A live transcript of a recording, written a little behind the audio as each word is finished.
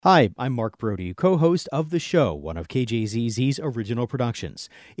Hi, I'm Mark Brody, co-host of The Show, one of KJZZ's original productions.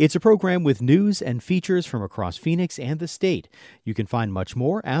 It's a program with news and features from across Phoenix and the state. You can find much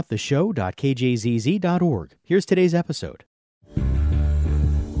more at theshow.kjzz.org. Here's today's episode.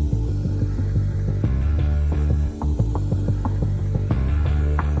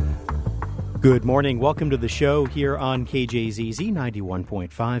 Good morning. Welcome to The Show here on KJZZ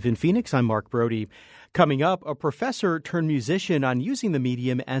 91.5 in Phoenix. I'm Mark Brody. Coming up, a professor turned musician on using the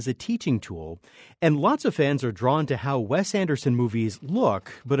medium as a teaching tool. And lots of fans are drawn to how Wes Anderson movies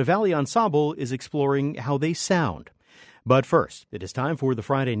look, but a Valley ensemble is exploring how they sound. But first, it is time for the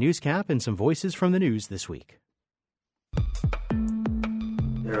Friday NewsCap and some voices from the news this week.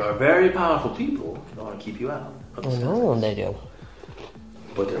 There are very powerful people who want to keep you out. I know they do.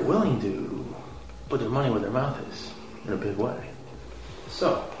 But they're willing to put their money where their mouth is in a big way.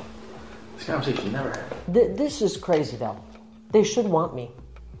 So, this conversation never happened. This is crazy, though. They should want me.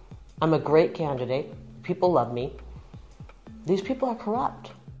 I'm a great candidate. People love me. These people are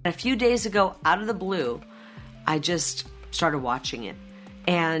corrupt. A few days ago, out of the blue, I just started watching it.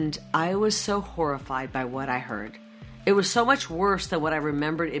 And I was so horrified by what I heard. It was so much worse than what I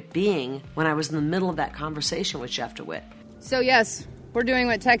remembered it being when I was in the middle of that conversation with Jeff DeWit. So yes, we're doing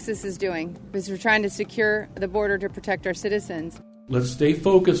what Texas is doing, because we're trying to secure the border to protect our citizens. Let's stay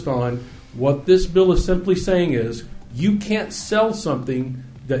focused on what this bill is simply saying is you can't sell something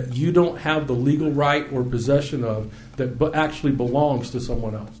that you don't have the legal right or possession of that actually belongs to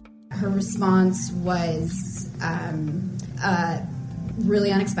someone else. Her response was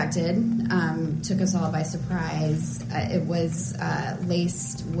really unexpected, took us all by surprise. It was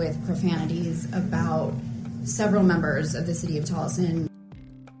laced with profanities about several members of the city of Tolleson.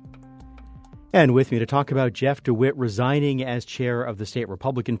 And with me to talk about Jeff DeWit resigning as chair of the state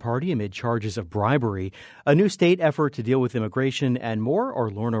Republican Party amid charges of bribery, a new state effort to deal with immigration, and more are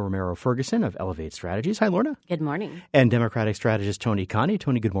Lorna Romero-Ferguson of Elevate Strategies. Hi, Lorna. Good morning. And Democratic strategist Tony Connie.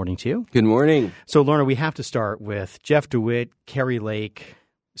 Tony, good morning to you. Good morning. So, Lorna, we have to start with Jeff DeWit, Kari Lake,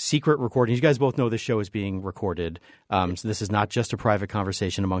 secret recordings. You guys both know this show is being recorded, so this is not just a private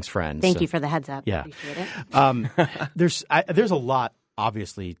conversation amongst friends. Thank you for the heads up. Yeah. Appreciate it. There's a lot,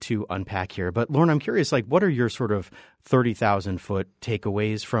 obviously, to unpack here. But, Lorna, I'm curious, what are your sort of 30,000-foot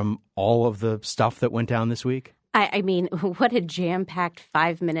takeaways from all of the stuff that went down this week? I mean, what a jam-packed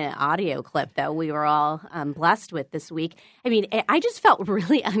 5-minute audio clip that we were all blessed with this week. I mean, I just felt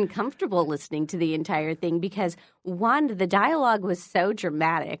really uncomfortable listening to the entire thing because, one, the dialogue was so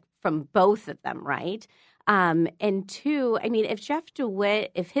dramatic from both of them, right? And two, I mean, if Jeff DeWit,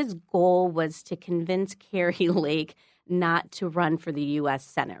 if his goal was to convince Kari Lake not to run for the U.S.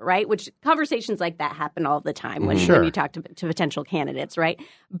 Senate, right? Which conversations like that happen all the time when you talk to potential candidates, right?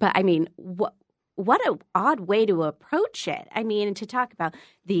 But, I mean, what an odd way to approach it. I mean, to talk about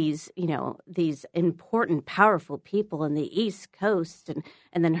these important, powerful people in the East Coast and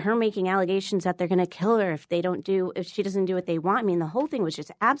then her making allegations that they're going to kill her if she doesn't do what they want. I mean, the whole thing was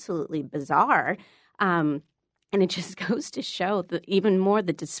just absolutely bizarre. And it just goes to show that even more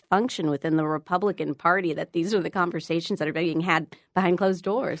the dysfunction within the Republican Party, that these are the conversations that are being had behind closed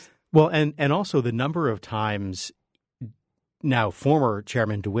doors. Well, and also the number of times now former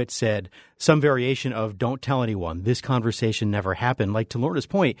Chairman DeWit said some variation of don't tell anyone. This conversation never happened. Like to Lorna's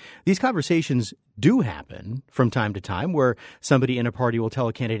point, these conversations do happen from time to time where somebody in a party will tell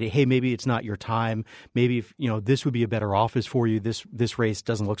a candidate, hey, maybe it's not your time. Maybe if, this would be a better office for you. This race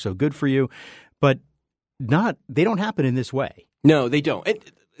doesn't look so good for you. But they don't happen in this way. No, they don't.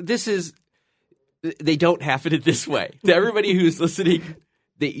 They don't happen in this way. To everybody who's listening,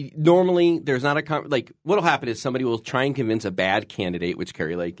 normally there's not what'll happen is somebody will try and convince a bad candidate, which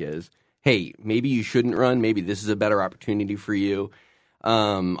Kari Lake is, hey, maybe you shouldn't run. Maybe this is a better opportunity for you.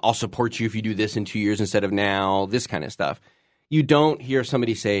 I'll support you if you do this in 2 years instead of now, this kind of stuff. You don't hear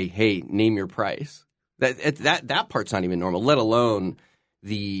somebody say, hey, name your price. That part's not even normal, let alone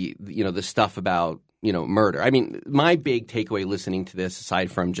the stuff about, murder. I mean, my big takeaway listening to this,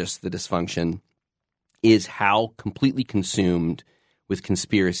 aside from just the dysfunction, is how completely consumed with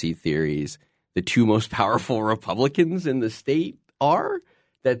conspiracy theories the two most powerful Republicans in the state are.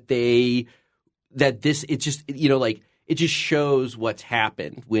 It just shows what's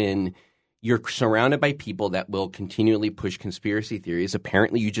happened when you're surrounded by people that will continually push conspiracy theories.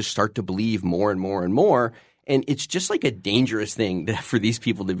 Apparently, you just start to believe more and more and more. And it's just like a dangerous thing for these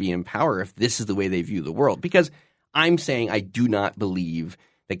people to be in power if this is the way they view the world. Because I'm saying I do not believe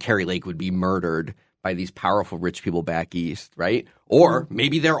that Kari Lake would be murdered by these powerful rich people back east, right? Or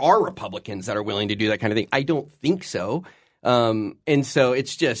maybe there are Republicans that are willing to do that kind of thing. I don't think so. And so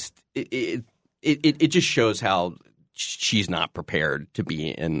it's just it just shows how she's not prepared to be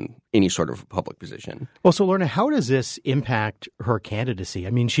in any sort of public position. Well, so Lorna, how does this impact her candidacy?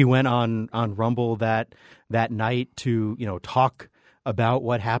 I mean, she went on Rumble that night to, talk about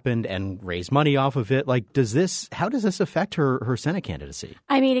what happened and raise money off of it. Like, how does this affect her Senate candidacy?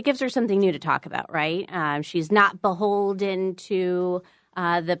 I mean, it gives her something new to talk about, right? She's not beholden to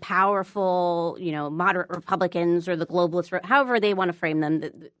the powerful, moderate Republicans or the globalists, however they want to frame them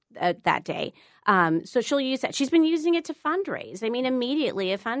that day. So she'll use that. She's been using it to fundraise. I mean,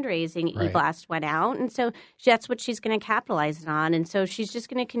 immediately a fundraising e-blast went out. And so that's what she's going to capitalize on. And so she's just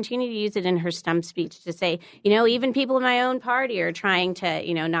going to continue to use it in her stump speech to say, even people in my own party are trying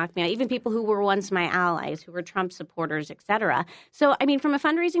to, knock me out. Even people who were once my allies, who were Trump supporters, et cetera. So, I mean, from a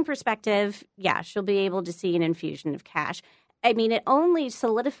fundraising perspective, yeah, she'll be able to see an infusion of cash. I mean, it only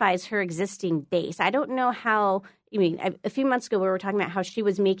solidifies her existing base. I don't know how. A few months ago, we were talking about how she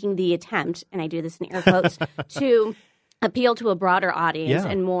was making the attempt, and I do this in air quotes, to appeal to a broader audience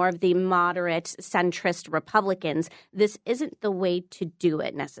and more of the moderate, centrist Republicans. This isn't the way to do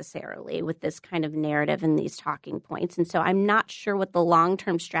it necessarily with this kind of narrative and these talking points. And so I'm not sure what the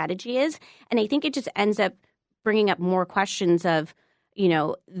long-term strategy is. And I think it just ends up bringing up more questions of,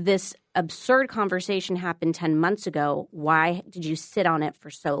 this absurd conversation happened 10 months ago. Why did you sit on it for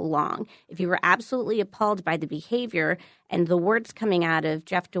so long? If you were absolutely appalled by the behavior and the words coming out of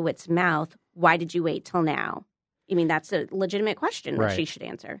Jeff DeWitt's mouth, why did you wait till now? I mean, that's a legitimate question that she should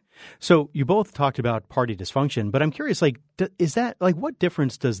answer. So you both talked about party dysfunction, but I'm curious, what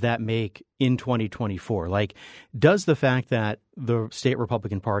difference does that make in 2024? Like, does the fact that the state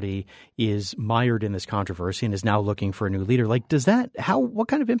Republican Party is mired in this controversy and is now looking for a new leader, what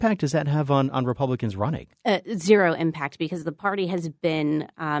kind of impact does that have on Republicans running? Zero impact, because the party has been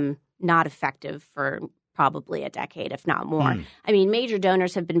not effective for probably a decade, if not more. I mean, major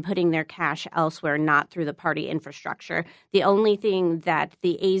donors have been putting their cash elsewhere, not through the party infrastructure. The only thing that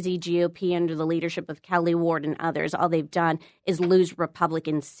the AZ GOP under the leadership of Kelly Ward and others, all they've done is lose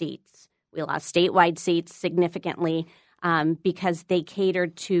Republican seats. We lost statewide seats significantly because they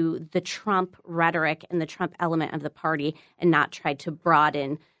catered to the Trump rhetoric and the Trump element of the party and not tried to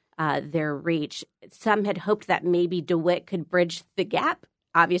broaden their reach. Some had hoped that maybe DeWitt could bridge the gap.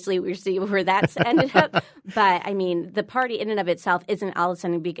 Obviously, we see where that's ended up. But, I mean, the party in and of itself isn't all of a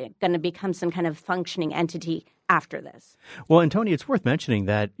sudden going to become some kind of functioning entity after this. Well, and Tony, it's worth mentioning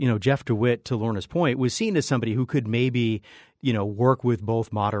that, Jeff DeWitt, to Lorna's point, was seen as somebody who could maybe, work with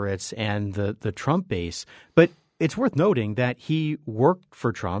both moderates and the Trump base. But it's worth noting that he worked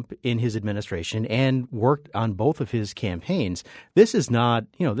for Trump in his administration and worked on both of his campaigns. This is not,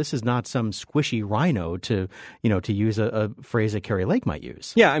 some squishy rhino to use a phrase that Kari Lake might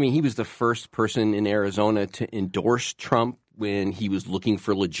use. Yeah, I mean, he was the first person in Arizona to endorse Trump when he was looking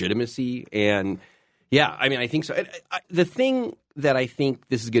for legitimacy. And yeah, I mean, I think so. The thing that I think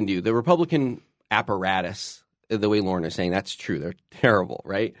this is going to do, the Republican apparatus, the way Lorna is saying, that's true. They're terrible,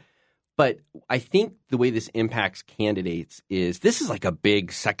 right? But I think the way this impacts candidates is this is like a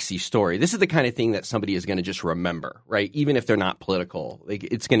big, sexy story. This is the kind of thing that somebody is going to just remember, right? Even if they're not political,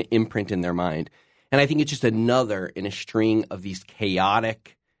 it's going to imprint in their mind. And I think it's just another in a string of these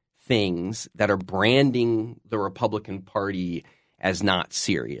chaotic things that are branding the Republican Party as not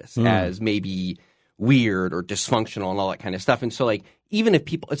serious, as maybe weird or dysfunctional and all that kind of stuff. And so, even if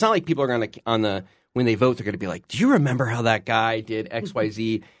people – it's not like people are going to – when they vote, they're going to be like, do you remember how that guy did X, Y,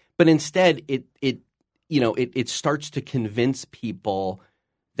 Z? But instead, it starts to convince people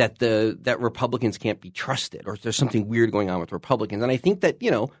that that Republicans can't be trusted, or there's something weird going on with Republicans. And I think that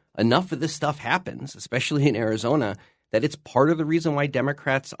enough of this stuff happens, especially in Arizona, that it's part of the reason why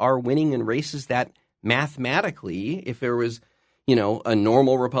Democrats are winning in races that mathematically, if there was a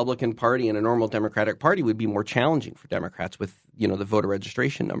normal Republican Party and a normal Democratic Party, would be more challenging for Democrats with the voter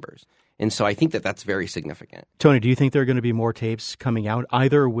registration numbers. And so I think that that's very significant. Tony, do you think there are going to be more tapes coming out,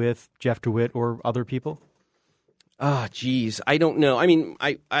 either with Jeff DeWitt or other people? Oh, geez. I don't know. I mean,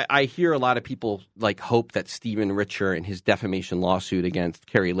 I hear a lot of people hope that Stephen Richer in his defamation lawsuit against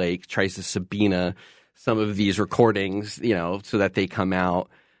Kari Lake tries to subpoena some of these recordings, so that they come out.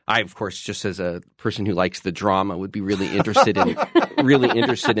 I, of course, just as a person who likes the drama, would be really interested in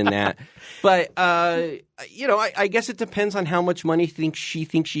that. But I guess it depends on how much money she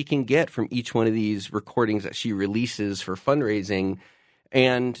thinks she can get from each one of these recordings that she releases for fundraising,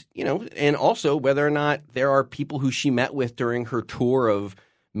 and and also whether or not there are people who she met with during her tour of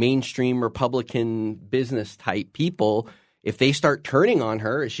mainstream Republican business type people. If they start turning on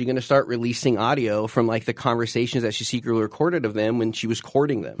her, is she going to start releasing audio from the conversations that she secretly recorded of them when she was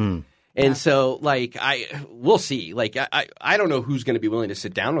courting them? And so, like, we'll see. Like, I don't know who's going to be willing to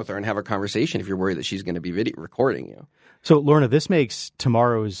sit down with her and have a conversation if you're worried that she's going to be video recording you. So, Lorna, this makes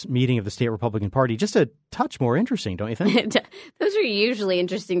tomorrow's meeting of the state Republican Party just a touch more interesting, don't you think? Those are usually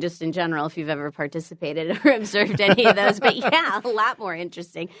interesting just in general if you've ever participated or observed any of those. But yeah, a lot more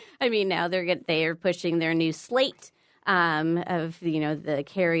interesting. I mean, now they are pushing their new slate of, the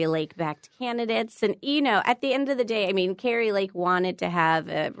Kari Lake-backed candidates. And, at the end of the day, I mean, Kari Lake wanted to have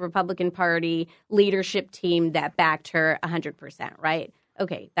a Republican Party leadership team that backed her 100%, right?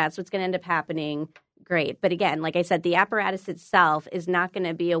 Okay, that's what's going to end up happening. Great. But again, like I said, the apparatus itself is not going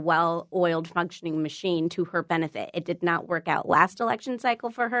to be a well-oiled functioning machine to her benefit. It did not work out last election cycle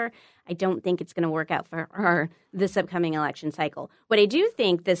for her. I don't think it's going to work out for her this upcoming election cycle. What I do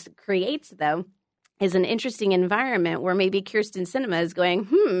think this creates, though, is an interesting environment where maybe Kyrsten Sinema is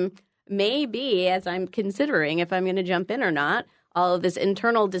going, maybe as I'm considering if I'm going to jump in or not, all of this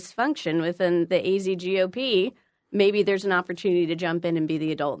internal dysfunction within the AZ GOP, maybe there's an opportunity to jump in and be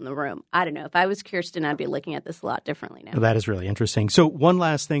the adult in the room. I don't know. If I was Kyrsten, I'd be looking at this a lot differently now. Well, that is really interesting. So one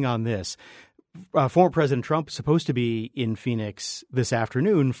last thing on this. Former President Trump is supposed to be in Phoenix this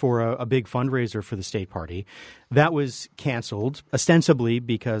afternoon for a big fundraiser for the state party. That was canceled, ostensibly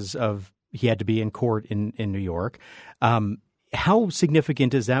because of he had to be in court in New York. How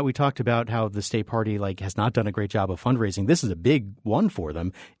significant is that? We talked about how the state party has not done a great job of fundraising. This is a big one for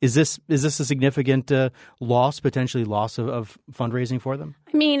them. Is this a significant potentially loss of fundraising for them?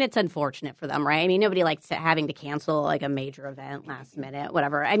 I mean, it's unfortunate for them, right? I mean, nobody likes having to cancel a major event last minute,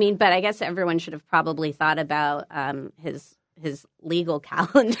 whatever. I mean, but I guess everyone should have probably thought about his legal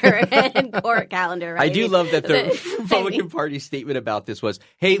calendar and court calendar. Right? I do love that the Republican Party statement about this was,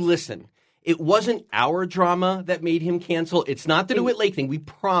 hey, listen, it wasn't our drama that made him cancel. It's not the DeWit Lake thing. We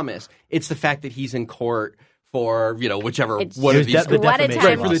promise. It's the fact that he's in court for, whichever one of these. What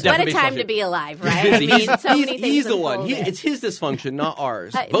a time to be alive, right? I mean, so many things. He's the one. It's his dysfunction, not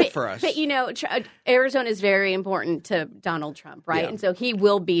ours. Vote for us. But, Arizona is very important to Donald Trump, right? Yeah. And so he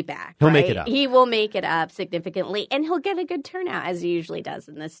will be back. He'll make it up. He will make it up significantly, and he'll get a good turnout, as he usually does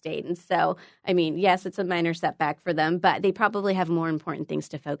in this state. And so, I mean, yes, it's a minor setback for them, but they probably have more important things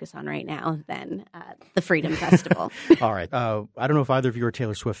to focus on right now than the Freedom Festival. All right. I don't know if either of you are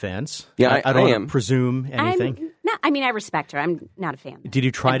Taylor Swift fans. Yeah, I don't want to presume anything. I respect her. I'm not a fan. Did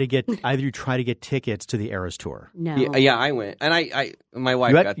you try to get tickets to the Eras tour? No. Yeah, I went, and my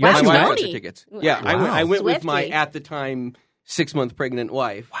wife got the tickets. Yeah, wow. I went with my at the time 6-month pregnant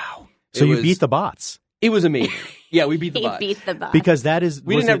wife. Wow! So you beat the bots. It was amazing. Yeah, we beat the bots. Beat the bots. Because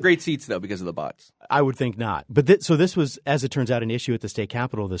we didn't have great seats, though, because of the bots. I would think not. But so this was, as it turns out, an issue at the state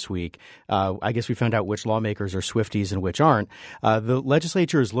capitol this week. I guess we found out which lawmakers are Swifties and which aren't. The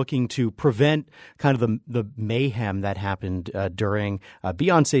legislature is looking to prevent kind of the mayhem that happened during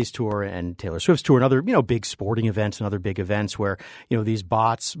Beyonce's tour and Taylor Swift's tour and other, big sporting events and other big events where, these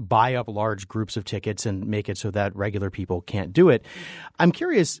bots buy up large groups of tickets and make it so that regular people can't do it. I'm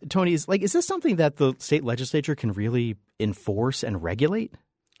curious, Tony, is this something that the state legislature can really enforce and regulate?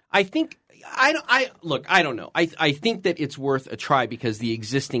 I think I don't know. I think that it's worth a try because the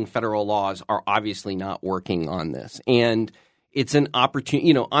existing federal laws are obviously not working on this. And it's an opportunity.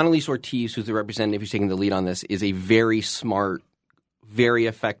 Annalise Ortiz, who's the representative who's taking the lead on this, is a very smart, very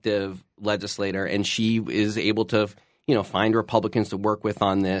effective legislator. And she is able to, find Republicans to work with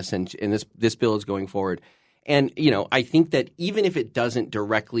on this. And this bill is going forward. And, I think that even if it doesn't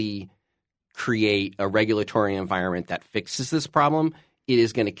directly create a regulatory environment that fixes this problem, it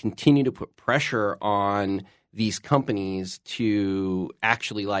is going to continue to put pressure on these companies to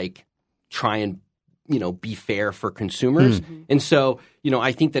actually try and be fair for consumers. Mm-hmm. And so,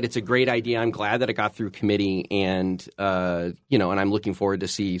 I think that it's a great idea. I'm glad that it got through committee and and I'm looking forward to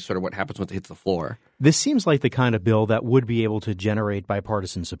see sort of what happens when it hits the floor. This seems like the kind of bill that would be able to generate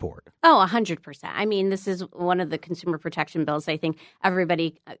bipartisan support. Oh, 100%. I mean, this is one of the consumer protection bills I think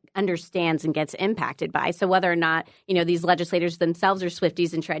everybody understands and gets impacted by. So whether or not, these legislators themselves are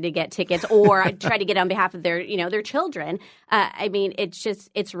Swifties and try to get tickets or try to get on behalf of their, their children, I mean,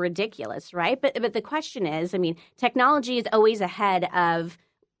 it's ridiculous, right? But the question is, I mean, technology is always ahead of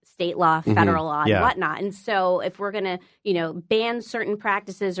state law, federal law, and whatnot. And so if we're going to, ban certain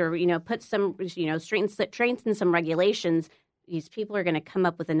practices or, put some, strengthen some regulations, these people are going to come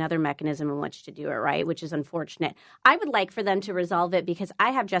up with another mechanism in which to do it, right? Which is unfortunate. I would like for them to resolve it because I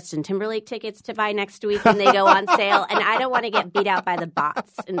have Justin Timberlake tickets to buy next week when they go on sale, and I don't want to get beat out by the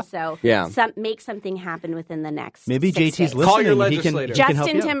bots. And so make something happen within the next Maybe 6 JT's days. listening. Call your legislator. He can help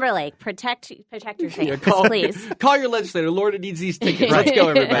Justin you. Timberlake, protect your things, please. Call your legislator. Lorna needs these tickets. Let's go,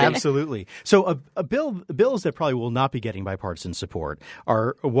 everybody. Absolutely. So bills that probably will not be getting bipartisan support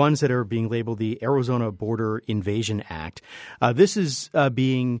are ones that are being labeled the Arizona Border Invasion Act. This is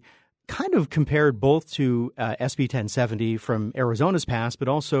being kind of compared both to SB 1070 from Arizona's past, but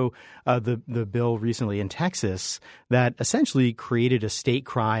also the bill recently in Texas that essentially created a state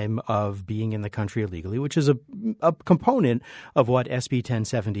crime of being in the country illegally, which is a component of what SB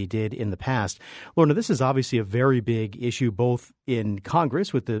 1070 did in the past. Lorna, this is obviously a very big issue, both in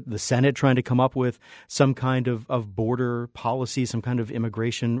Congress with the Senate trying to come up with some kind of border policy, some kind of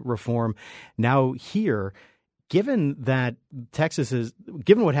immigration reform. Now here, given that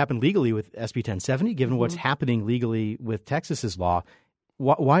given what happened legally with SB 1070, given what's happening legally with Texas's law,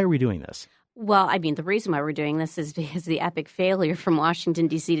 why are we doing this? Well, I mean, the reason why we're doing this is because the epic failure from Washington,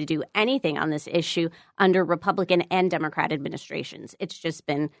 D.C. to do anything on this issue under Republican and Democrat administrations. It's just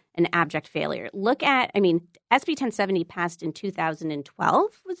been an abject failure. SB 1070 passed in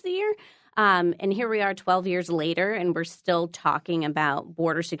 2012 was the year. And here we are 12 years later, and we're still talking about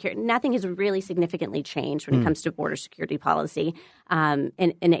border security. Nothing has really significantly changed when it comes to border security policy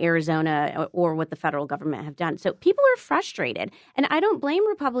in Arizona or what the federal government have done. So people are frustrated. And I don't blame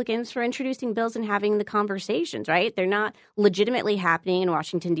Republicans for introducing bills and having the conversations, right? They're not legitimately happening in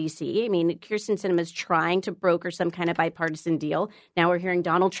Washington, D.C. I mean, Kyrsten Sinema is trying to broker some kind of bipartisan deal. Now we're hearing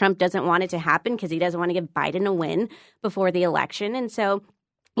Donald Trump doesn't want it to happen because he doesn't want to give Biden a win before the election. And so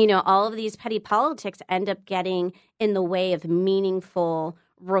all of these petty politics end up getting in the way of meaningful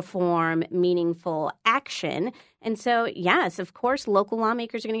reform, meaningful action. And so, yes, of course, local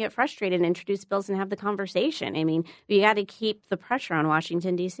lawmakers are going to get frustrated and introduce bills and have the conversation. I mean, we got to keep the pressure on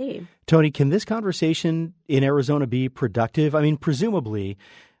Washington, D.C. Tony, can this conversation in Arizona be productive? I mean, presumably,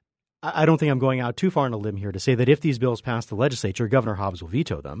 I don't think I'm going out too far on a limb here to say that if these bills pass the legislature, Governor Hobbs will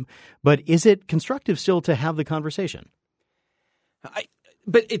veto them. But is it constructive still to have the conversation?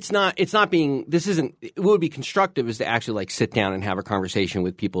 But it's not being, it would be constructive is to actually sit down and have a conversation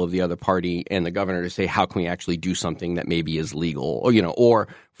with people of the other party and the governor to say, how can we actually do something that maybe is legal or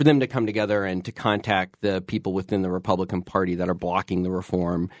for them to come together and to contact the people within the Republican Party that are blocking the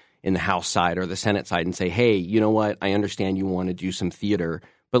reform in the House side or the Senate side and say, hey, you know what? I understand you want to do some theater,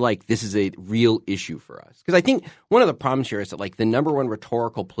 but this is a real issue for us. Because I think one of the problems here is that the number one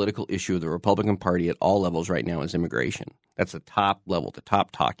rhetorical political issue of the Republican Party at all levels right now is immigration. That's the top level, the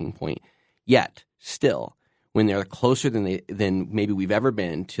top talking point. Yet, still, when they're closer than maybe we've ever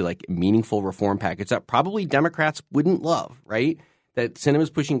been to a meaningful reform package that probably Democrats wouldn't love, right? That Sinema's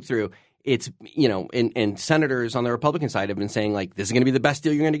pushing through. It's, and senators on the Republican side have been saying this is going to be the best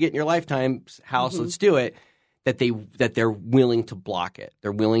deal you're going to get in your lifetime, House, let's do it. That they're willing to block it.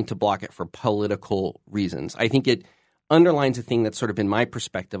 They're willing to block it for political reasons. I think it underlines a thing that's sort of been my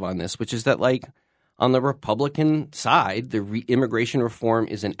perspective on this, which is that on the Republican side, the immigration reform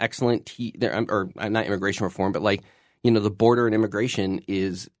is an excellent or not immigration reform, but the border and immigration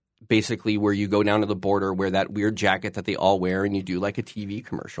is basically where you go down to the border, wear that weird jacket that they all wear, and you do a TV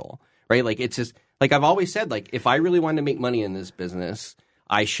commercial, right? It's just I've always said if I really wanted to make money in this business,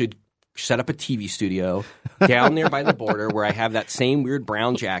 I should set up a TV studio down there by the border where I have that same weird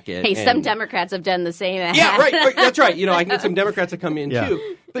brown jacket. Hey, some Democrats have done the same. Yeah, right. That's right. I need some Democrats to come in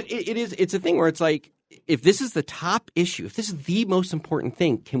too. But it's a thing where it's if this is the top issue, if this is the most important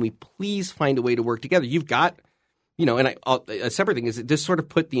thing, can we please find a way to work together? You've got, and a separate thing is it just sort of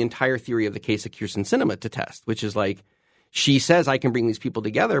put the entire theory of the case of Kyrsten Sinema to test, which is she says I can bring these people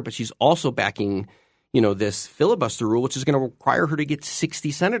together, but she's also backing this filibuster rule, which is going to require her to get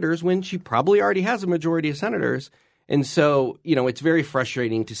 60 senators when she probably already has a majority of senators. And so, it's very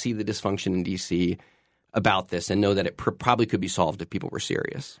frustrating to see the dysfunction in D.C. about this and know that it probably could be solved if people were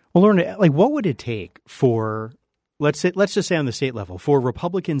serious. Well, Lorna, what would it take for, let's just say on the state level, for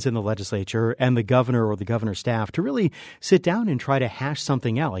Republicans in the legislature and the governor or the governor's staff to really sit down and try to hash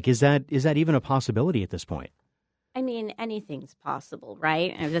something out? Is that even a possibility at this point? I mean, anything's possible,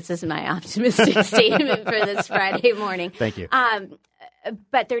 right? And this is my optimistic statement for this Friday morning. Thank you.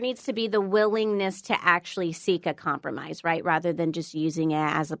 But there needs to be the willingness to actually seek a compromise, right, rather than just using it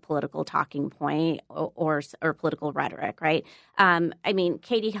as a political talking point or political rhetoric, right? I mean,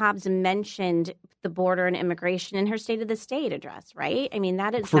 Katie Hobbs mentioned the border and immigration in her State of the State address, right? I mean,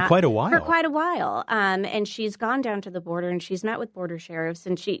 that is for quite a while. For quite a while. And she's gone down to the border and she's met with border sheriffs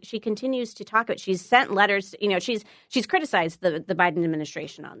and she continues to talk about it. She's sent letters, she's criticized the Biden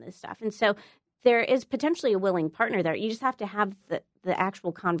administration on this stuff. And so there is potentially a willing partner there. You just have to have the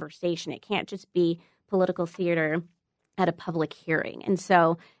actual conversation. It can't just be political theater at a public hearing. And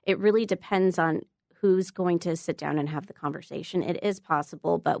so it really depends on who's going to sit down and have the conversation. It is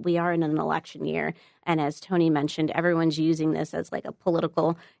possible, but we are in an election year. And as Tony mentioned, everyone's using this as like a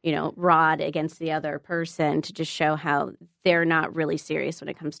political, rod against the other person to just show how they're not really serious when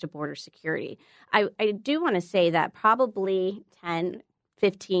it comes to border security. I do want to say that probably 10,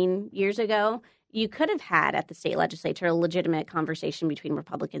 15 years ago, you could have had at the state legislature a legitimate conversation between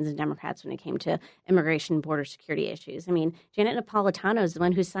Republicans and Democrats when it came to immigration and border security issues. I mean, Janet Napolitano is the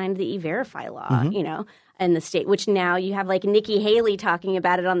one who signed the E-Verify law, in the state, which now you have like Nikki Haley talking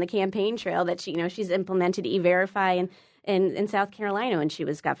about it on the campaign trail that she's implemented E-Verify in South Carolina when she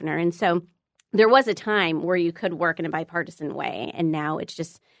was governor. And so there was a time where you could work in a bipartisan way, and now it's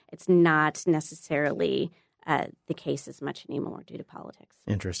not necessarily the case as much anymore due to politics.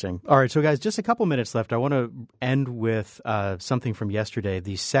 Interesting. All right. So, guys, just a couple minutes left. I want to end with something from yesterday,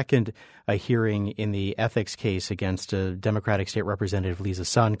 the second hearing in the ethics case against Democratic State Representative Lisa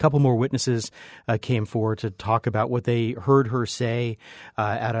Sun. A couple more witnesses came forward to talk about what they heard her say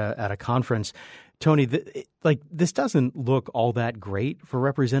at a conference. Tony, this doesn't look all that great for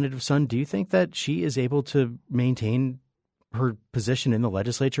Representative Sun. Do you think that she is able to maintain her position in the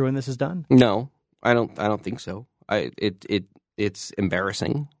legislature when this is done? No. I don't think so. It's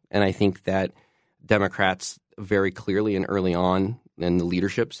embarrassing, and I think that Democrats very clearly and early on in the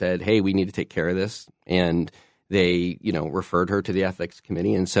leadership said, "Hey, we need to take care of this," and they referred her to the ethics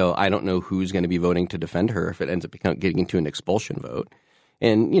committee. And so I don't know who's going to be voting to defend her if it ends up getting into an expulsion vote.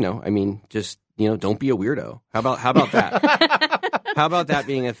 And don't be a weirdo. How about that? How about that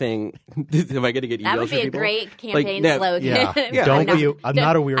being a thing? Am I going to get emails? That would be a great campaign slogan. Yeah. I'm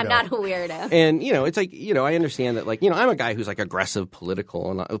not a weirdo. I'm not a weirdo. And it's like I understand that I'm a guy who's like aggressive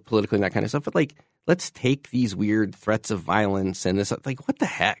politically and that kind of stuff. But let's take these weird threats of violence and this what the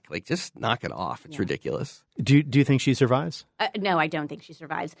heck? Just knock it off. It's ridiculous. Do you think she survives? No, I don't think she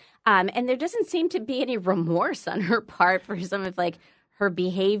survives. And there doesn't seem to be any remorse on her part for some of her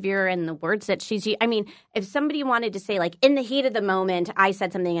behavior and the words that she's used. I mean, if somebody wanted to say in the heat of the moment, I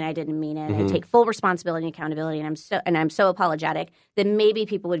said something and I didn't mean it, and I take full responsibility and accountability, and I'm so apologetic, then maybe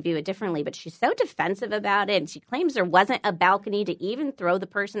people would view it differently. But she's so defensive about it, and she claims there wasn't a balcony to even throw the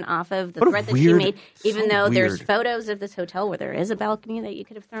person off of, the threat that she made, even though there's photos of this hotel where there is a balcony that you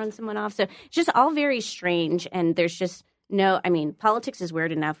could have thrown someone off. So it's just all very strange, and there's just politics is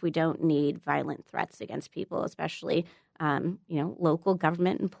weird enough. We don't need violent threats against people, especially local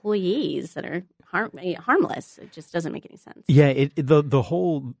government employees that are harmless. It just doesn't make any sense. Yeah, the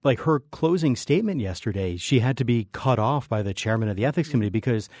whole her closing statement yesterday, she had to be cut off by the chairman of the ethics committee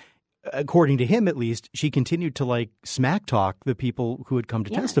because, according to him at least, she continued to smack talk the people who had come to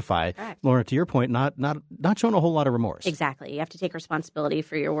testify. Correct. Laura, to your point, not showing a whole lot of remorse. Exactly. You have to take responsibility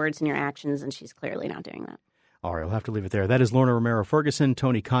for your words and your actions, and she's clearly not doing that. All right, we'll have to leave it there. That is Lorna Romero-Ferguson,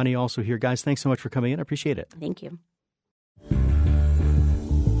 Tony Connie also here. Guys, thanks so much for coming in. I appreciate it. Thank you.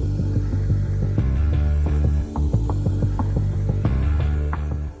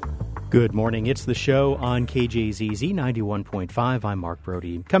 Good morning. It's the show on KJZZ 91.5. I'm Mark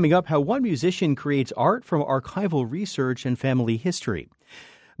Brody. Coming up, how one musician creates art from archival research and family history.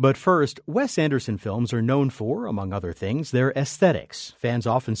 But first, Wes Anderson films are known for, among other things, their aesthetics. Fans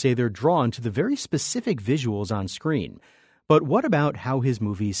often say they're drawn to the very specific visuals on screen. But what about how his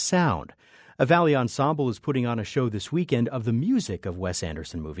movies sound? A Valley Ensemble is putting on a show this weekend of the music of Wes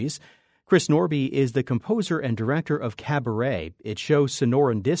Anderson movies. Chris Norby is the composer and director of Cabaret. Its show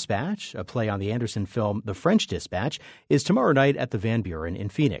Sonoran Dispatch, a play on the Anderson film The French Dispatch, is tomorrow night at the Van Buren in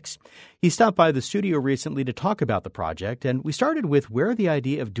Phoenix. He stopped by the studio recently to talk about the project, and we started with where the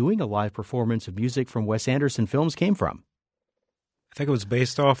idea of doing a live performance of music from Wes Anderson films came from. I think it was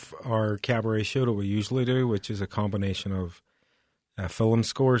based off our Cabaret show that we usually do, which is a combination of film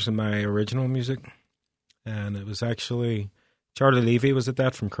scores and my original music. And it was actually... Charlie Levy was at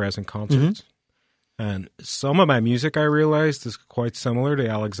that from Crescent Concerts. Mm-hmm. And some of my music, I realized, is quite similar to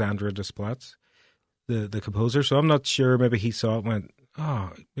Alexandre Desplat's, the composer. So I'm not sure. Maybe he saw it and went,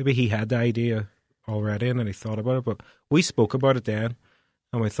 maybe he had the idea already and then he thought about it. But we spoke about it then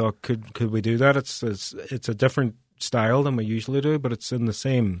and we thought, could we do that? It's a different style than we usually do, but it's in the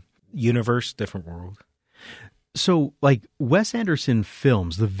same universe, different world. So, like, Wes Anderson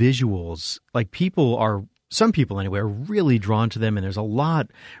films, the visuals, like, some people anyway, are really drawn to them, and there's a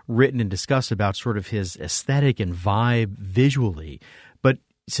lot written and discussed about sort of his aesthetic and vibe visually. But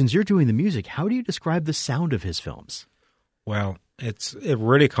since you're doing the music, how do you describe the sound of his films? Well, it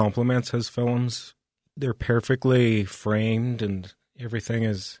really complements his films. They're perfectly framed, and everything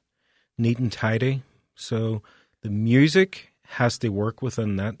is neat and tidy. So the music has to work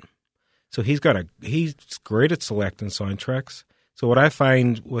within that. So he's great at selecting soundtracks. So what I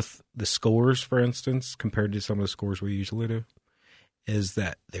find with the scores, for instance, compared to some of the scores we usually do, is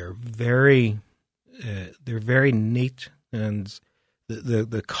that they're very neat, and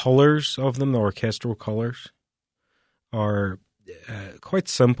the colors of them, the orchestral colors, are quite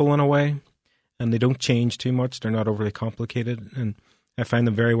simple in a way, and they don't change too much. They're not overly complicated, and I find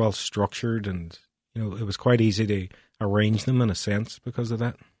them very well structured, and it was quite easy to arrange them in a sense because of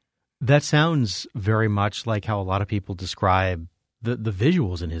that. That sounds very much like how a lot of people describe the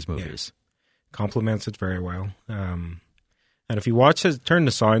visuals in his movies. Yeah. Complements it very well. And if you turn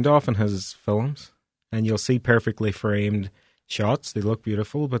the sound off in his films, and you'll see perfectly framed shots. They look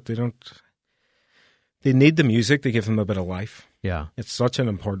beautiful, but they need the music to give them a bit of life. Yeah. It's such an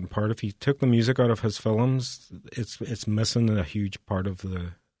important part. If you took the music out of his films, it's missing a huge part of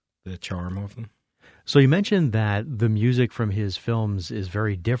the charm of them. So you mentioned that the music from his films is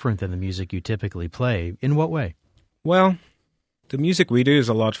very different than the music you typically play. In what way? Well, the music we do is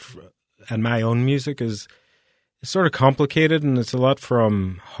a lot, and my own music is sort of complicated, and it's a lot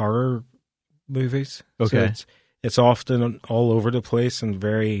from horror movies. Okay. So it's often all over the place and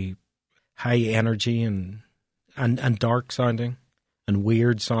very high energy and dark sounding and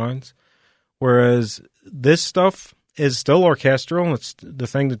weird sounds. Whereas this stuff is still orchestral. It's the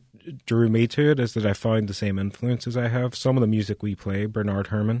thing that drew me to it is that I found the same influences I have. Some of the music we play, Bernard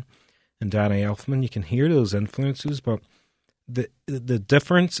Herrmann and Danny Elfman, you can hear those influences, but the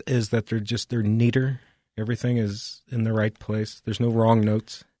difference is that they're neater. Everything is in the right place. There's no wrong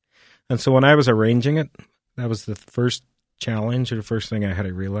notes. And so when I was arranging it, that was the first challenge, or the first thing I had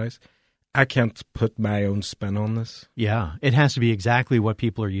to realize. I can't put my own spin on this. Yeah, it has to be exactly what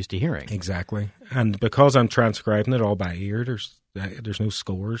people are used to hearing. Exactly. And because I'm transcribing it all by ear, there's no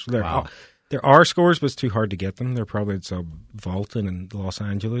scores. There are scores, but it's too hard to get them. They're probably at some vault in Los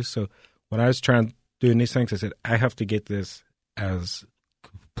Angeles. So when I was doing these things, I said, I have to get this as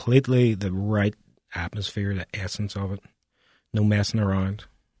completely the right atmosphere, the essence of it. No messing around,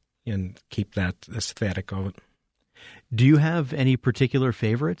 and keep that aesthetic of it. Do you have any particular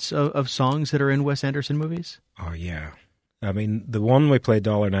favorites of songs that are in Wes Anderson movies? Oh, yeah. I mean, the one we played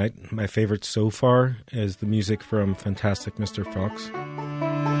all night, my favorite so far is the music from Fantastic Mr. Fox.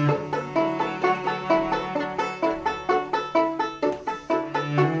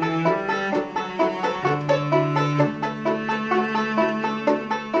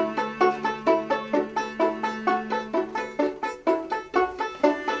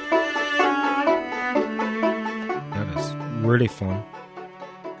 Really fun,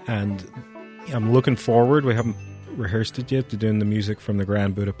 and I'm looking forward. We haven't rehearsed it yet to doing the music from the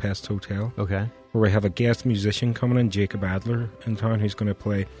Grand Budapest Hotel. Okay, where we have a guest musician coming in, Jacob Adler, in town, who's going to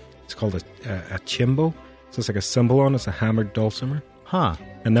play. It's called a chimbo. So it's like a cymbal on. It's a hammered dulcimer. Huh.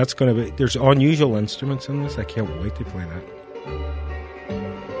 And that's going to be. There's unusual instruments in this. I can't wait to play that.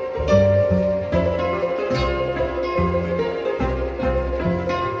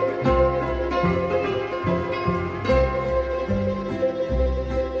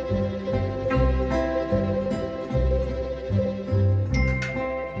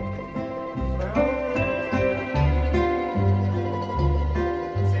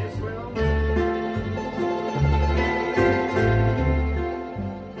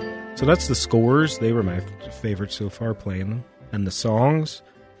 So that's the scores. They were my favorite so far, playing them. And the songs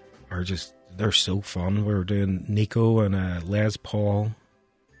are they're so fun. We were doing Nico and Les Paul,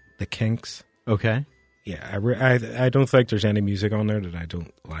 the Kinks. Okay. Yeah, I don't think there's any music on there that I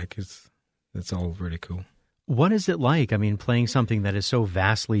don't like. It's all really cool. What is it like, I mean, playing something that is so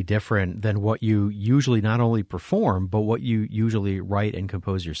vastly different than what you usually not only perform, but what you usually write and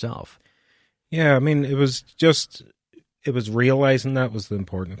compose yourself? Yeah, I mean, it was realizing that was the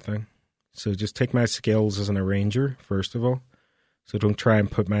important thing. So just take my skills as an arranger, first of all. So don't try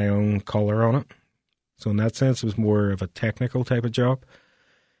and put my own color on it. So in that sense, it was more of a technical type of job.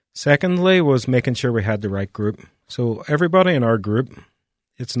 Secondly was making sure we had the right group. So everybody in our group,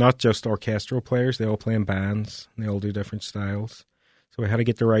 it's not just orchestral players. They all play in bands. And they all do different styles. So we had to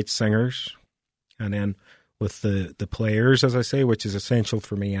get the right singers. And then with the players, as I say, which is essential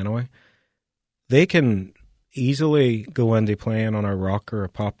for me anyway, they can easily go into playing on a rock or a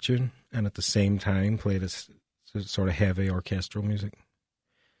pop tune and at the same time play this sort of heavy orchestral music.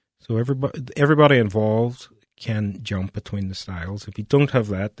 So everybody involved can jump between the styles. If you don't have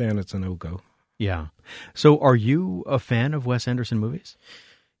that, then it's a no-go. Yeah. So are you a fan of Wes Anderson movies?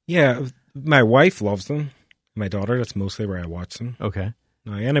 Yeah, my wife loves them. My daughter, that's mostly where I watch them. Okay.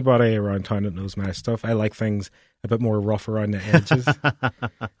 Now, anybody around town that knows my stuff, I like things a bit more rough around the edges.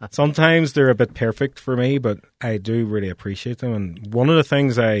 Sometimes they're a bit perfect for me, but I do really appreciate them. And one of the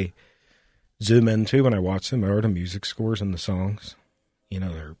things I zoom into when I watch them are the music scores and the songs. You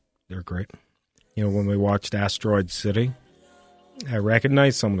know, they're great. You know, when we watched Asteroid City, I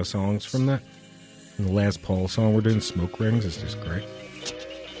recognized some of the songs from that. And the Les Paul song we're doing, Smoke Rings, is just great.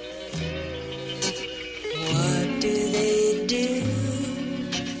 What do they do?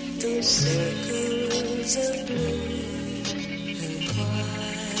 Those circles of blue and white.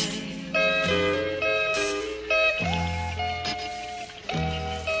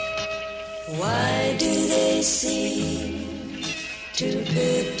 Why do they seem to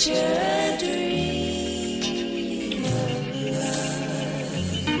picture a dream of love?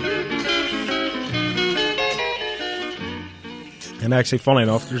 And actually, funny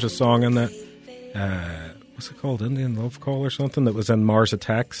enough, there's a song in that, what's it called, Indian Love Call or something, that was in Mars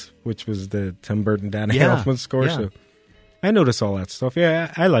Attacks, which was the Tim Burton, Danny Elfman score. Yeah. So I notice all that stuff.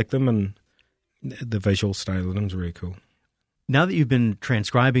 Yeah, I like them, and the visual style of them is really cool. Now that you've been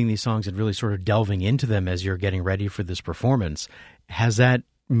transcribing these songs and really sort of delving into them as you're getting ready for this performance, has that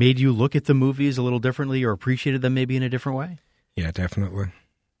made you look at the movies a little differently or appreciated them maybe in a different way? Yeah, definitely.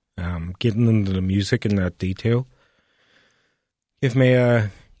 Getting into the music and that detail give me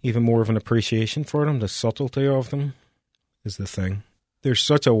even more of an appreciation for them. The subtlety of them is the thing. There's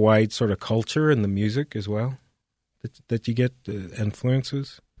such a wide sort of culture in the music as well that you get the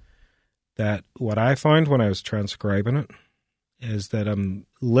influences, that what I found when I was transcribing it is that I'm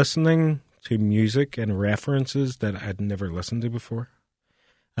listening to music and references that I'd never listened to before.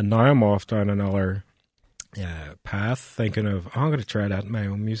 And now I'm off down another path thinking of, I'm going to try that in my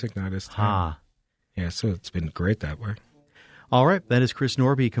own music now this time. Yeah, so it's been great that way. All right. That is Chris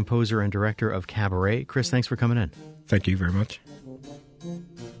Norby, composer and director of Cabaret. Chris, thanks for coming in. Thank you very much.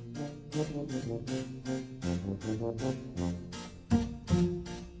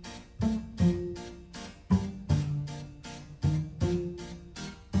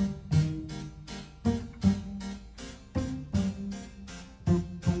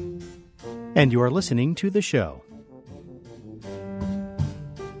 And you are listening to the show.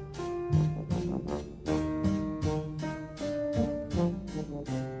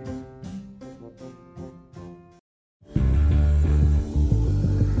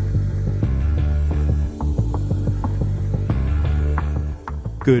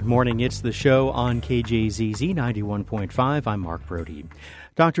 Good morning. It's the show on KJZZ 91.5. I'm Mark Brody.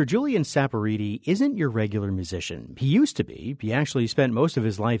 Dr. Julian Saporiti isn't your regular musician. He used to be. He actually spent most of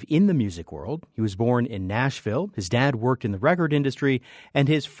his life in the music world. He was born in Nashville. His dad worked in the record industry, and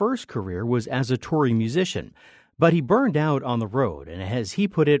his first career was as a touring musician. But he burned out on the road, and as he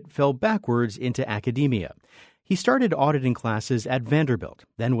put it, fell backwards into academia. He started auditing classes at Vanderbilt,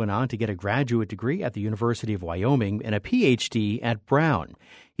 then went on to get a graduate degree at the University of Wyoming and a PhD at Brown.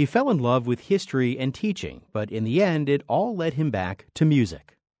 He fell in love with history and teaching, but in the end, it all led him back to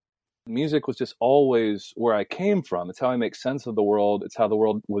music. Music was just always where I came from. It's how I make sense of the world. It's how the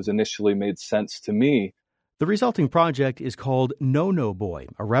world was initially made sense to me. The resulting project is called No No Boy,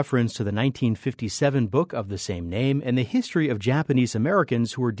 a reference to the 1957 book of the same name and the history of Japanese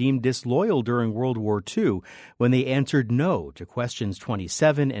Americans who were deemed disloyal during World War II when they answered no to questions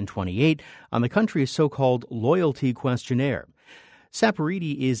 27 and 28 on the country's so-called loyalty questionnaire.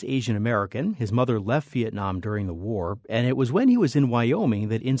 Saporiti is Asian American. His mother left Vietnam during the war, and it was when he was in Wyoming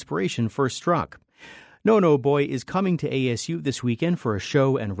that inspiration first struck. No No Boy is coming to ASU this weekend for a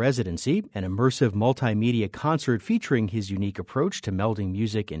show and residency, an immersive multimedia concert featuring his unique approach to melding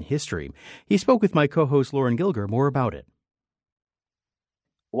music and history. He spoke with my co-host Lauren Gilger more about it.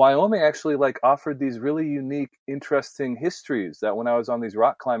 Wyoming actually offered these really unique, interesting histories that when I was on these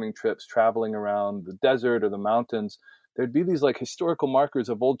rock climbing trips traveling around the desert or the mountains, there'd be these historical markers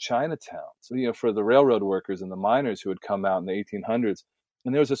of old Chinatown. So, for the railroad workers and the miners who had come out in the 1800s.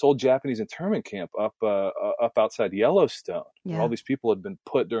 And there was this old Japanese internment camp up outside Yellowstone, where all these people had been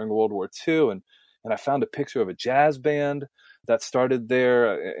put during World War II. And I found a picture of a jazz band that started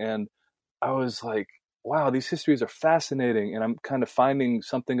there. And I was like, wow, these histories are fascinating. And I'm kind of finding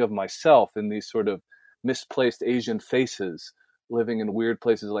something of myself in these sort of misplaced Asian faces living in weird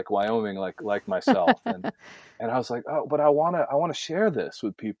places like Wyoming, like myself. And I was like, oh, but I want to share this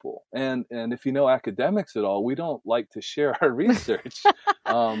with people. And if you know academics at all, we don't like to share our research.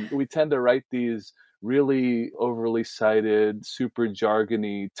 We tend to write these really overly cited, super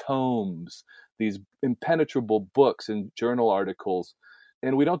jargony tomes, these impenetrable books and journal articles.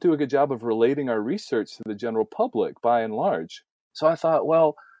 And we don't do a good job of relating our research to the general public by and large. So I thought,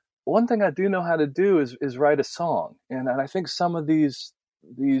 well, one thing I do know how to do is write a song. And I think some of these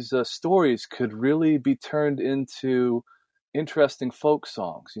stories could really be turned into interesting folk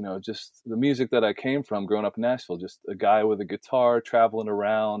songs. You know, just the music that I came from growing up in Nashville, just a guy with a guitar traveling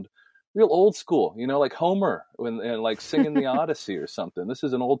around, real old school, you know, like Homer and like singing the Odyssey or something. This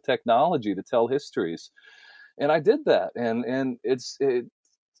is an old technology to tell histories. And I did that. And it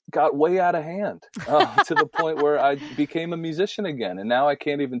got way out of hand to the point where I became a musician again. And now I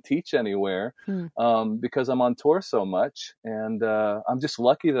can't even teach anywhere because I'm on tour so much. And I'm just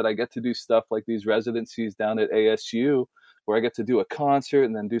lucky that I get to do stuff like these residencies down at ASU, where I get to do a concert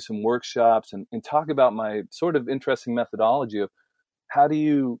and then do some workshops and talk about my sort of interesting methodology of how do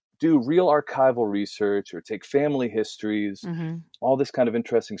you do real archival research or take family histories, all this kind of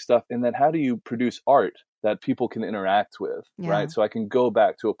interesting stuff. And then how do you produce art that people can interact with, right? So I can go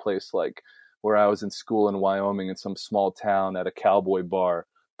back to a place like where I was in school in Wyoming, in some small town at a cowboy bar,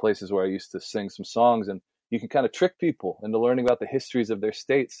 places where I used to sing some songs, and you can kind of trick people into learning about the histories of their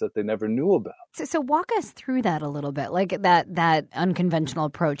states that they never knew about. So walk us through that a little bit, like that unconventional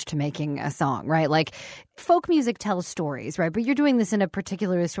approach to making a song, right? Like folk music tells stories, right? But you're doing this in a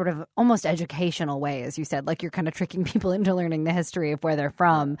particular sort of almost educational way, as you said, like you're kind of tricking people into learning the history of where they're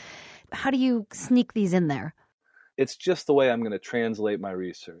from. How do you sneak these in there? It's just the way I'm going to translate my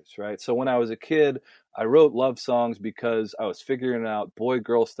research, right? So when I was a kid, I wrote love songs because I was figuring out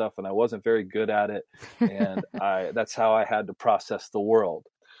boy-girl stuff and I wasn't very good at it. And that's how I had to process the world.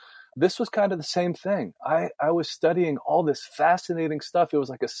 This was kind of the same thing. I was studying all this fascinating stuff. It was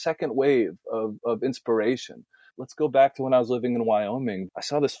like a second wave of inspiration. Let's go back to when I was living in Wyoming. I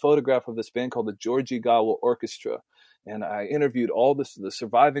saw this photograph of this band called the Georgie Gawel Orchestra. And I interviewed all the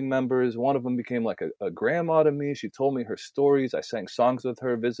surviving members. One of them became like a grandma to me. She told me her stories. I sang songs with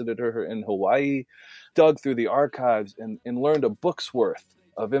her, visited her in Hawaii, dug through the archives, and learned a book's worth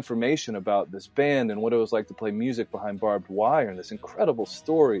of information about this band and what it was like to play music behind barbed wire and this incredible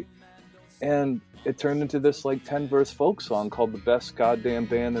story. And it turned into this like 10-verse folk song called The Best Goddamn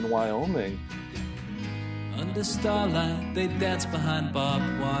Band in Wyoming. Under starlight, they dance behind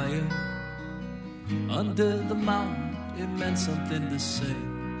barbed wire. Under the mountain, it meant something to say.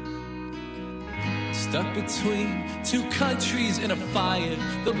 Stuck between two countries in a fire.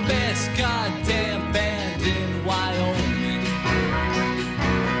 The best goddamn band in Wyoming.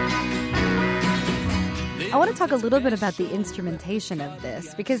 I want to talk a little bit about the instrumentation of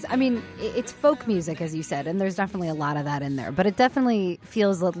this because, I mean, it's folk music, as you said, and there's definitely a lot of that in there, but it definitely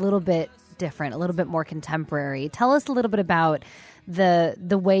feels a little bit different, a little bit more contemporary. Tell us a little bit about the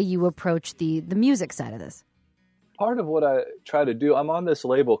way you approach the music side of this. Part of what I try to do, I'm on this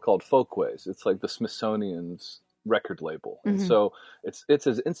label called Folkways. It's like the Smithsonian's record label. And so it's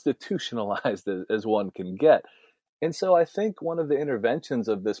as institutionalized as one can get. And so I think one of the interventions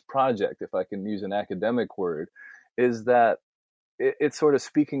of this project, if I can use an academic word, is that it's sort of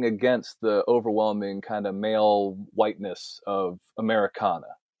speaking against the overwhelming kind of male whiteness of Americana,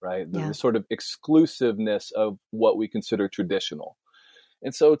 right? The sort of exclusiveness of what we consider traditional.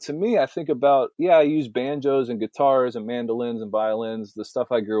 And so to me, I think about, I use banjos and guitars and mandolins and violins, the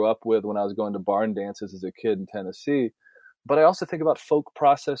stuff I grew up with when I was going to barn dances as a kid in Tennessee. But I also think about folk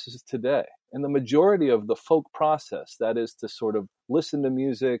processes today. And the majority of the folk process, that is to sort of listen to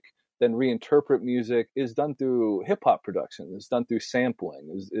music, then reinterpret music, is done through hip hop production, is done through sampling,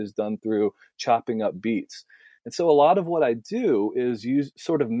 is done through chopping up beats. And so a lot of what I do is use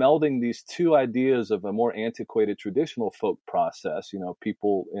sort of melding these two ideas of a more antiquated traditional folk process, you know,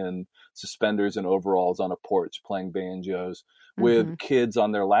 people in suspenders and overalls on a porch playing banjos with kids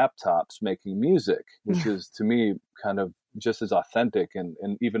on their laptops making music, which is to me kind of just as authentic and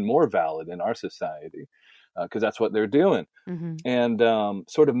even more valid in our society because that's what they're doing. And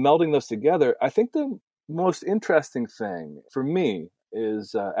sort of melding those together, I think the most interesting thing for me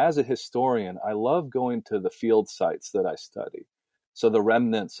is as a historian, I love going to the field sites that I study. So the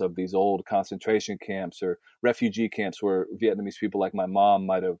remnants of these old concentration camps or refugee camps where Vietnamese people like my mom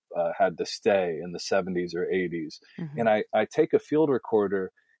might have had to stay in the 70s or 80s. And I take a field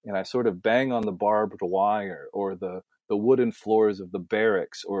recorder and I sort of bang on the barbed wire or the wooden floors of the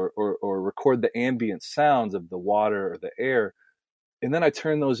barracks or record the ambient sounds of the water or the air. And then I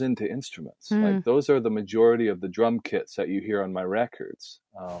turn those into instruments. Like those are the majority of the drum kits that you hear on my records.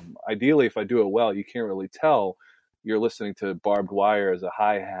 Ideally, if I do it well, you can't really tell you're listening to barbed wire as a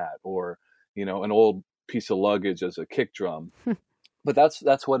hi-hat or, you know, an old piece of luggage as a kick drum. But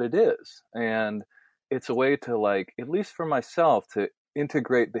that's what it is. And it's a way to, like, at least for myself, to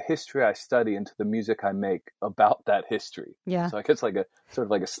integrate the history I study into the music I make about that history. Yeah. So I guess like a sort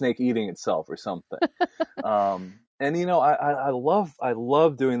of like a snake eating itself or something. And, you know, I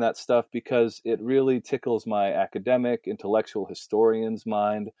love doing that stuff because it really tickles my academic, intellectual historian's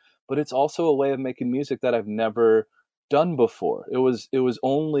mind. But it's also a way of making music that I've never done before. It was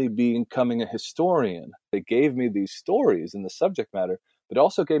only becoming a historian that gave me these stories and the subject matter, but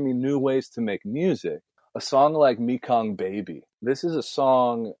also gave me new ways to make music. A song like Mekong Baby. This is a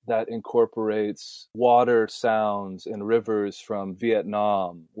song that incorporates water sounds and rivers from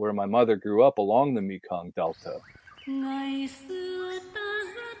Vietnam, where my mother grew up along the Mekong Delta.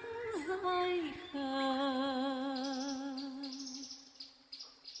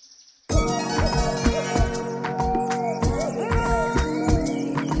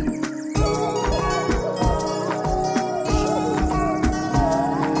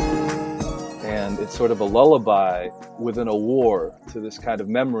 It's sort of a lullaby within a war to this kind of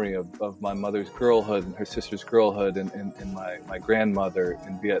memory of my mother's girlhood and her sister's girlhood and my grandmother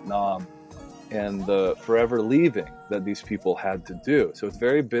in Vietnam and the forever leaving that these people had to do. So it's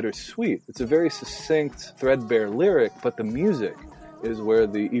very bittersweet. It's a very succinct, threadbare lyric, but the music is where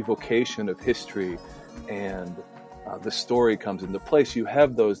the evocation of history and the story comes into place. You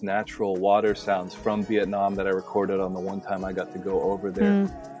have those natural water sounds from Vietnam that I recorded on the one time I got to go over there.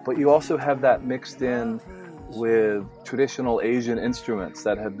 But you also have that mixed in with traditional Asian instruments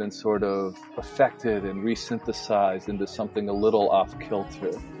that have been sort of affected and resynthesized into something a little off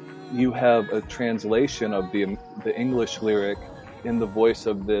kilter. You have a translation of the English lyric in the voice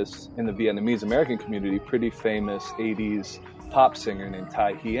of this, in the Vietnamese American community, pretty famous 80s pop singer named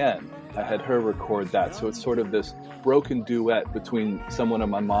Tai Hien. I had her record that. So it's sort of this broken duet between someone of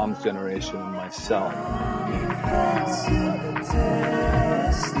my mom's generation and myself.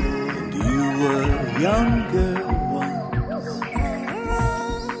 And you were younger once.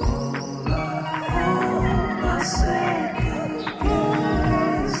 All I say,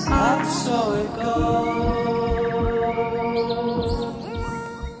 yes, I saw it go.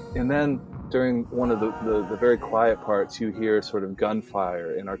 And then during one of the very quiet parts, you hear sort of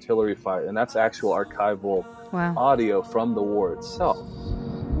gunfire and artillery fire, and that's actual archival audio from the war itself.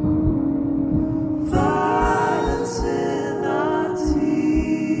 Violence in our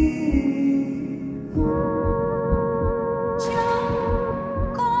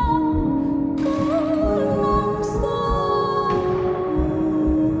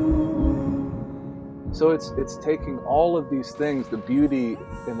So it's taking all of these things, the beauty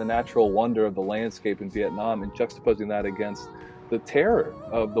and the natural wonder of the landscape in Vietnam, and juxtaposing that against the terror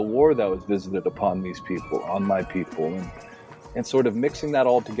of the war that was visited upon these people, on my people, and sort of mixing that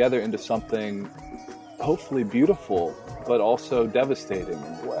all together into something hopefully beautiful, but also devastating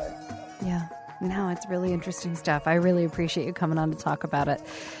in a way. Yeah, no, it's really interesting stuff. I really appreciate you coming on to talk about it.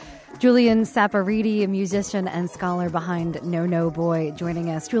 Julian Sapariti, a musician and scholar behind No No Boy, joining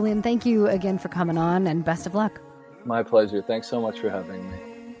us. Julian, thank you again for coming on, and best of luck. My pleasure. Thanks so much for having me.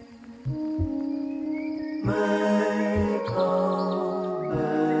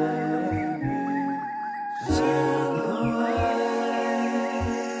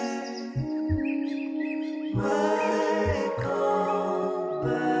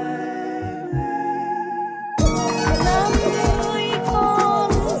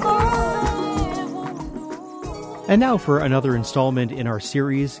 And now for another installment in our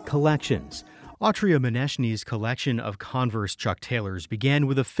series, Collections. Autria Moneshny's collection of Converse Chuck Taylors began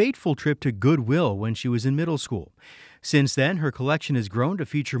with a fateful trip to Goodwill when she was in middle school. Since then, her collection has grown to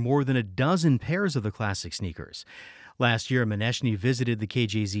feature more than a dozen pairs of the classic sneakers. Last year, Moneshny visited the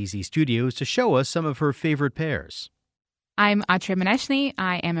KJZZ studios to show us some of her favorite pairs. I'm Autria Moneshny.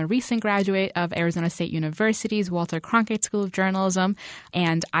 I am a recent graduate of Arizona State University's Walter Cronkite School of Journalism,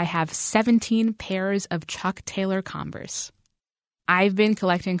 and I have 17 pairs of Chuck Taylor Converse. I've been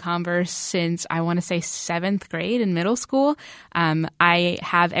collecting Converse since, I want to say, 7th grade in middle school. I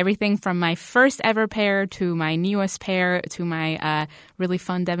have everything from my first ever pair to my newest pair to my really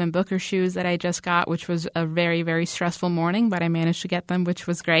fun Devin Booker shoes that I just got, which was a very, very stressful morning, but I managed to get them, which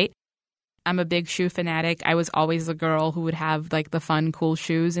was great. I'm a big shoe fanatic. I was always the girl who would have like the fun, cool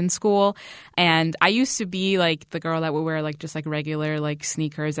shoes in school. And I used to be like the girl that would wear like just like regular like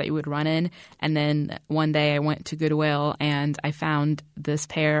sneakers that you would run in. And then one day I went to Goodwill and I found this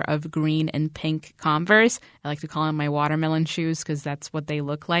pair of green and pink Converse. I like to call them my watermelon shoes because that's what they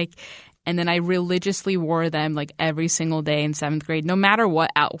look like. And then I religiously wore them like every single day in 7th grade, no matter what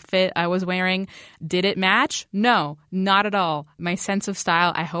outfit I was wearing. Did it match? No, not at all. My sense of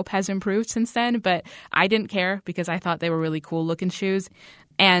style, I hope, has improved since then, but I didn't care because I thought they were really cool looking shoes.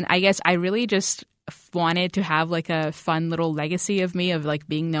 And I guess I really just wanted to have like a fun little legacy of me of like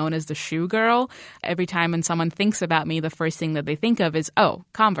being known as the shoe girl. Every time when someone thinks about me, the first thing that they think of is, oh,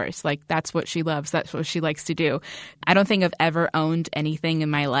 Converse. Like that's what she loves. That's what she likes to do. I don't think I've ever owned anything in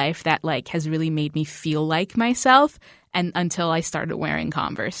my life that like has really made me feel like myself and until I started wearing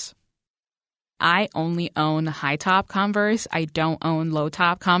Converse. I only own high top Converse. I don't own low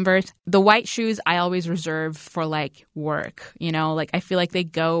top Converse. The white shoes I always reserve for like work, you know, like I feel like they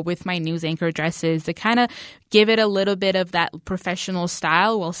go with my news anchor dresses. They kind of give it a little bit of that professional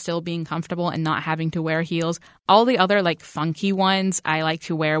style while still being comfortable and not having to wear heels. All the other like funky ones I like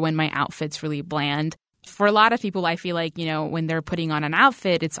to wear when my outfit's really bland. For a lot of people, I feel like, you know, when they're putting on an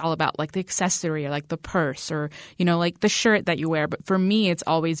outfit, it's all about like the accessory or like the purse or, you know, like the shirt that you wear. But for me, it's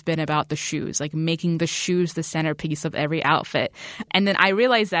always been about the shoes, like making the shoes the centerpiece of every outfit. And then I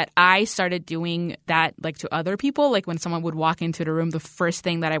realized that I started doing that like to other people. Like when someone would walk into the room, the first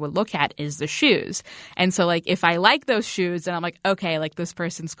thing that I would look at is the shoes. And so like if I like those shoes, then I'm like, okay, like this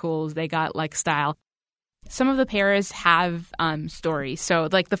person's cool. They got like style. Some of the pairs have stories. So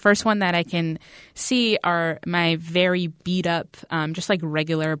like the first one that I can see are my very beat up, just like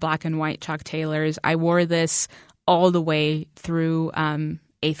regular black and white Chuck Taylors. I wore this all the way through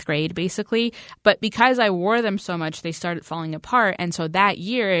 8th grade, basically. But because I wore them so much, they started falling apart. And so that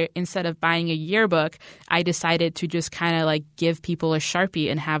year, instead of buying a yearbook, I decided to just kind of like give people a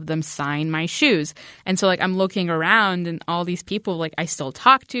Sharpie and have them sign my shoes. And so like I'm looking around and all these people like I still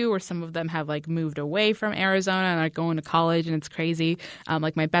talk to, or some of them have like moved away from Arizona and are going to college, and it's crazy.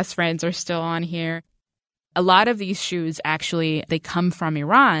 Like my best friends are still on here. A lot of these shoes, actually, they come from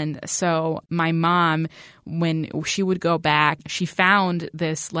Iran. So my mom, when she would go back, she found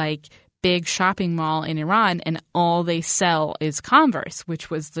this like big shopping mall in Iran, and all they sell is Converse, which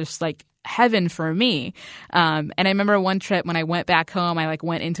was just like heaven for me. And I remember one trip when I went back home, I like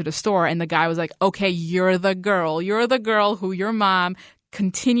went into the store and the guy was like, okay, you're the girl who your mom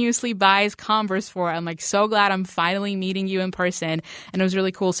continuously buys Converse for. I'm like so glad I'm finally meeting you in person. And it was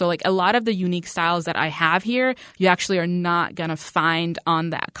really cool. So like a lot of the unique styles that I have here, you actually are not going to find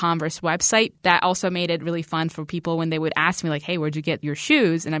on that Converse website. That also made it really fun for people when they would ask me like, hey, where'd you get your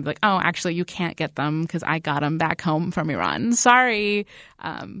shoes? And I'd be like, oh, actually you can't get them because I got them back home from Iran. Sorry.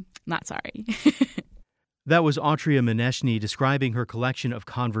 Not sorry. That was Autria Moneshny describing her collection of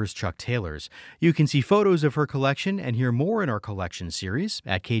Converse Chuck Taylors. You can see photos of her collection and hear more in our collection series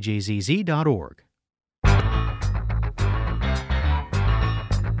at kjzz.org.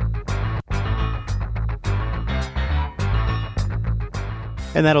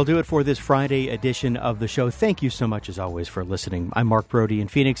 And that'll do it for this Friday edition of the show. Thank you so much, as always, for listening. I'm Mark Brody in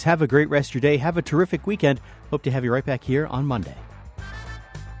Phoenix. Have a great rest of your day. Have a terrific weekend. Hope to have you right back here on Monday.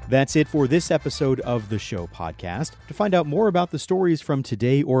 That's it for this episode of the Show podcast. To find out more about the stories from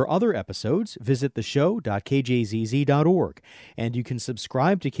today or other episodes, visit theshow.kjzz.org. And you can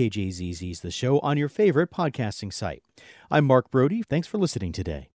subscribe to KJZZ's The Show on your favorite podcasting site. I'm Mark Brody. Thanks for listening today.